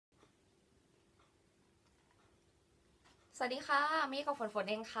สวัสดีค่ะมี่กับฝน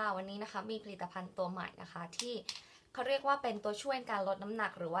เองค่ะวันนี้นะคะมีผลิตภัณฑ์ตัวใหม่นะคะที่เขาเรียกว่าเป็นตัวช่วยการลดน้ำหนั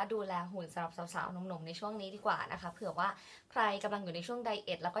กหรือว่าดูแลหุ่นสำหรับสาวๆหนุ่มๆในช่วงนี้ดีกว่านะคะเผื่อว่าใครกำลังอยู่ในช่วงไดเอ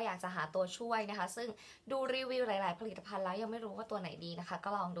ทแล้วก็อยากจะหาตัวช่วยนะคะซึ่งดูรีวิวหลายๆผลิตภัณฑ์แล้วยังไม่รู้ว่าตัวไหนดีนะคะก็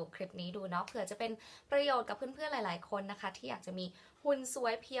ลองดูคลิปนี้ดูเนาะเผื่อจะเป็นประโยชน์กับเพื่อนๆหลายๆคนนะคะที่อยากจะมีหุ่นสว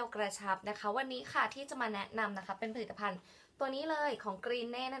ยเพียวกระชับนะคะวันนี้ค่ะที่จะมาแนะนำนะคะเป็นผลิตภัณฑ์ตัวนี้เลยของกรีน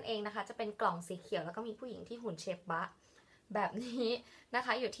เน่นั่นเองนะคะจะเป็นกล่องสีเขียวแล้วก็มีผู้หญิงที่หุ่นเชฟบะ แบบนี้นะค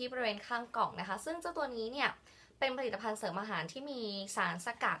ะอยู่ที่บริเวณข้างกล่องนะคะซึ่งเจ้าตัวนี้เนี่ยเป็นผลิตภัณฑ์เสริมอาหารที่มีสารส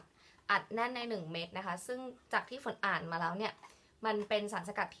กัดอัดแน่นใน1เม็ดนะคะซึ่งจากที่ฝนอ่านมาแล้วเนี่ยมันเป็นสาร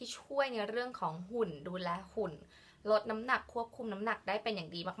สกัดที่ช่วยในเรื่องของหุ่นดูแลหุ่นลดน้ำหนักควบคุมน้ำหนักได้เป็นอย่าง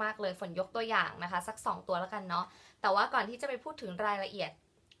ดีมากๆเลยฝนยกตัวอย่างนะคะสัก2ตัวแล้วกันเนาะแต่ว่าก่อนที่จะไปพูดถึงรายละเอียด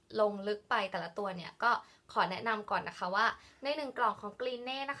ลงลึกไปแต่ละตัวเนี่ยก็ขอแนะนำก่อนนะคะว่าใน1กล่องของกรีนเ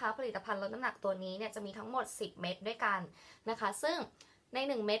น่นะคะผลิตภัณฑ์ลดน้ำหนักตัวนี้เนี่ยจะมีทั้งหมด10เม็ดด้วยกันนะคะซึ่งใน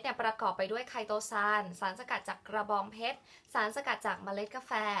1เม็ดเนี่ยประกอบไปด้วยไคโตซานสารสกัดจากกระบองเพชรสารสกัดจากเมล็ดกาแ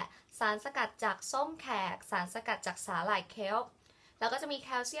ฟสารสกัดจากส้มแขกสารสกัดจากสาหร่ายเคลป์แล้วก็จะมีแค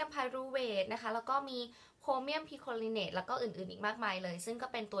ลเซียมไพรูเวทนะคะแล้วก็มีโครเมียมพิโคลิเนตแล้วก็อื่นๆอีกมากมายเลยซึ่งก็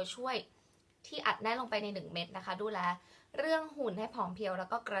เป็นตัวช่วยที่อัดแน่นลงไปใน1เม็ดนะคะดูแลเรื่องหุ่นให้ผอมเพรียวแล้ว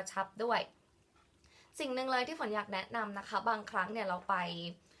ก็กระชับด้วยสิ่งหนึ่งเลยที่ฝนอยากแนะนำนะคะบางครั้งเนี่ยเราไป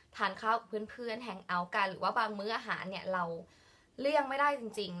ทานข้าวกับเพื่อนๆแฮงเอาท์กันหรือว่าบางมื้ออาหารเนี่ยเราเลี่ยงไม่ได้จ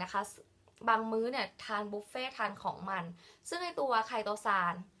ริงๆนะคะบางมื้อเนี่ยทานบุฟเฟ่ทานของมันซึ่งในตัวไคโตซา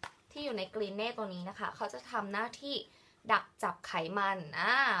นที่อยู่ในกรีนเน่ตัวนี้นะคะเขาจะทำหน้าที่ดักจับไขมัน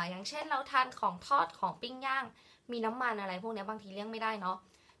อย่างเช่นเราทานของทอดของปิ้งย่างมีน้ำมันอะไรพวกนี้บางทีเลี่ยงไม่ได้เนาะ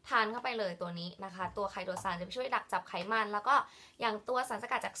ทานเข้าไปเลยตัวนี้นะคะตัวไคโตซานจะไปช่วยดักจับไขมันแล้วก็อย่างตัวสารส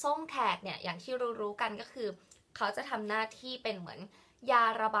กัดจากส้มแขกเนี่ยอย่างที่รู้ๆกันก็คือเขาจะทำหน้าที่เป็นเหมือนยา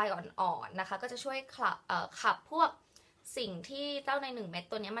ระบายอ่อนๆนะคะก็จะช่วยขับพวกสิ่งที่เจ้าใน1เม็ด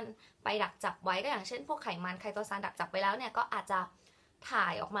ตัวนี้มันไปดักจับไว้ก็อย่างเช่นพวกไขมันไคโตซานดักจับไว้แล้วเนี่ยก็อาจจะถ่า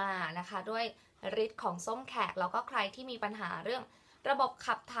ยออกมานะคะด้วยฤทธิ์ของส้มแขกแล้วก็ใครที่มีปัญหาเรื่องระบบ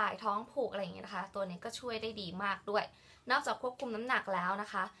ขับถ่ายท้องผูกอะไรอย่างเงี้ยนะคะตัวนี้ก็ช่วยได้ดีมากด้วยนอกจากควบคุมน้ำหนักแล้วนะ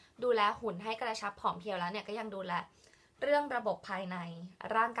คะดูแลหุ่นให้กระชับผอมเพรียวแล้วเนี่ยก็ยังดูแลเรื่องระบบภายใน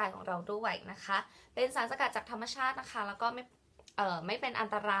ร่างกายของเราด้วยนะคะเป็นสารสกัดจากธรรมชาตินะคะแล้วก็ไม่เป็นอัน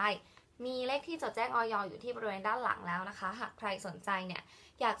ตรายมีเลขที่จดแจ้งอยอยู่ที่บริเวณด้านหลังแล้วนะคะหากใครสนใจเนี่ย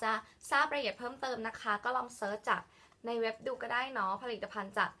อยากจะทราบรายละเอียดเพิ่มเติมนะคะก็ลองเซิร์ชจากในเว็บดูก็ได้เนาะผลิตภัณ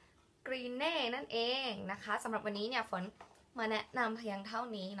ฑ์จากกรีนเน่นั่นเองนะคะสำหรับวันนี้เนี่ยฝนมาแนะนำเพียงเท่า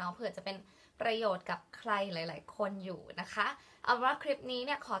นี้เนาะเผื่อจะเป็นประโยชน์กับใครหลายๆคนอยู่นะคะเอาว่าคลิปนี้เ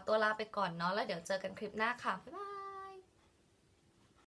นี่ยขอตัวลาไปก่อนเนาะแล้วเดี๋ยวเจอกันคลิปหน้าค่ะบ๊ายบาย